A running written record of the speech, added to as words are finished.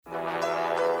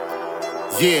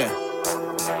Yeah.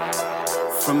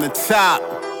 From the top.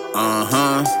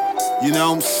 You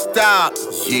don't stop.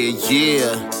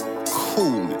 Yeah.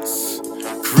 Coolness.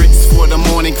 Grits for the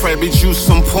morning, cranberry juice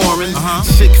I'm pouring.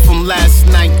 Chick from last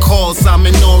night calls I'm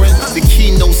ignoring. The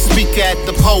keynote speaker at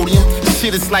the podium.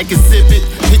 Shit is like exhibit.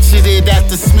 Pictured it at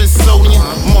the Smithsonian.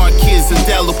 Mark is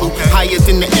indelible, higher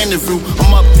than the interview.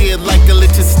 I'm up there like a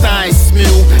Liechtenstein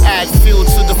smule. Add fuel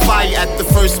to the fire at the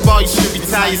first bar. You should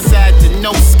retire sad that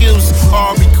no skills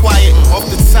are required. Off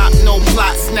the top, no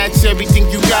plot, snatch everything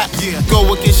you got.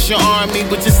 Go against your army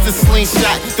with just a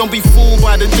slingshot. Don't be fooled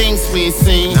by the things we ain't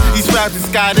seen. These rappers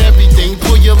got everything.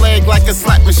 Pull your leg like a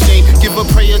slot machine. Give a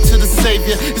prayer to the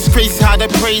Savior. It's crazy how they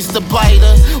praise the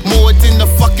biter. More than the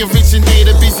fucking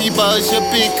originator. Busy buzz, your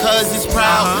big cuz is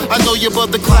proud. I know you're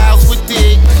above the clouds with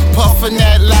dig. Puffin'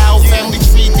 that loud. Family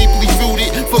tree deeply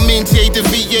rooted. From NJ to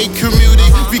VA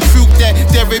commuted. Recruit that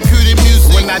therapeutic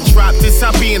music. When I drop this,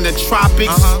 I'll be in the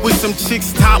tropics. With some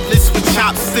chicks topless with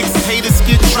chopsticks. Haters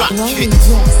get drop kicked.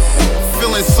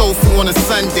 Feeling soulful on a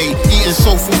Sunday. Eating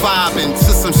soulful vibing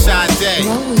to some Sade.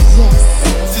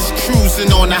 Just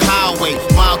cruising on the highway.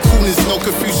 My coolness, no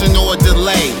confusion or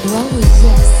delay.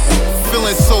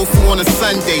 Feeling soulful on a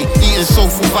Sunday. Eating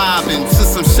soulful vibing to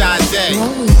some Sade.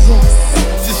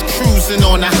 Just cruising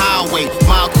on the highway.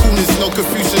 My coolness, no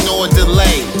confusion or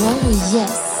delay.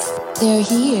 They're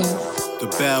here. The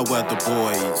Bellwether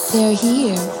Boys. They're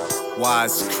here.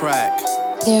 Wize crack.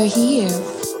 They're here.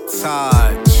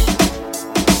 Taj.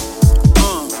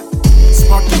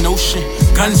 Spark the notion,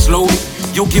 guns loaded.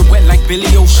 You'll get wet like Billy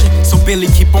Ocean, so Billy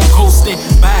keep on coasting.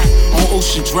 Bye on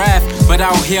Ocean Drive, but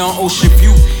out here on Ocean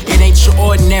View, it ain't your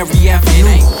ordinary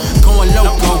avenue. Going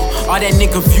loco, all that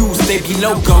nigga views, they be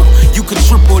logo. You could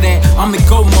triple that, I'm in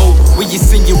go mode. Where you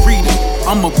senorita,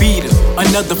 I'm a beater.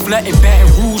 Another flood in Baton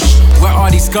Rouge, where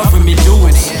all these government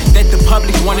dudes that the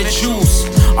public wanna choose.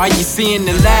 Are you seeing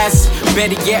the last?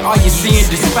 Better yet, are you seeing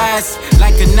despise?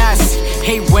 Like a Nazi.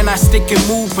 Hate when I stick and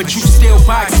move, but you still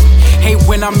box. Hate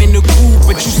when I'm in the groove,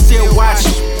 but you still watch.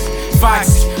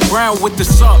 Foxy, brown with the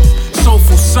suck.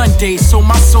 Soulful Sunday, so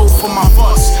my soul for my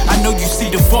fucks. I know you see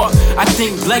the fuck. I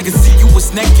think legacy, you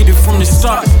was negative from the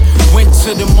start. Went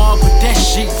to the mall, but that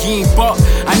shit you ain't bought.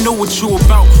 I know what you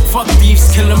about. Fuck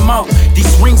thieves, kill them out.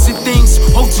 These rings and things,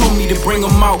 Ho told me to bring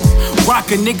them out.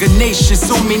 Rock a nigga nation,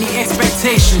 so many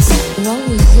expectations.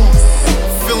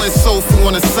 Feeling soulful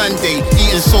on a Sunday.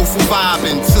 Eating soulful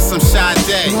vibing to some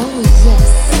Sade.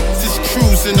 Just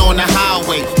cruising on the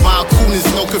highway. My coolness,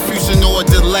 no confusion or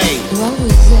delay.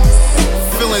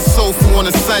 Feeling soulful on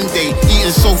a Sunday.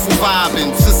 Eating soulful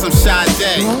vibing to some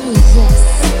Sade.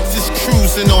 Just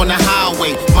cruising on the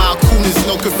highway. My coolness,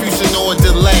 no confusion or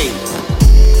delay.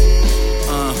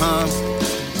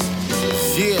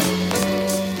 Yeah.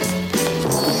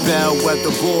 The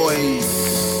Bellwether Boys.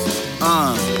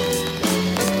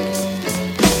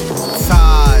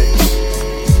 Taj.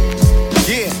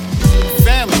 Yeah.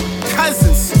 Family.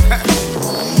 Cousins.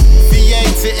 VA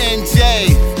to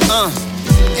NJ.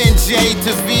 NJ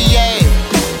to VA.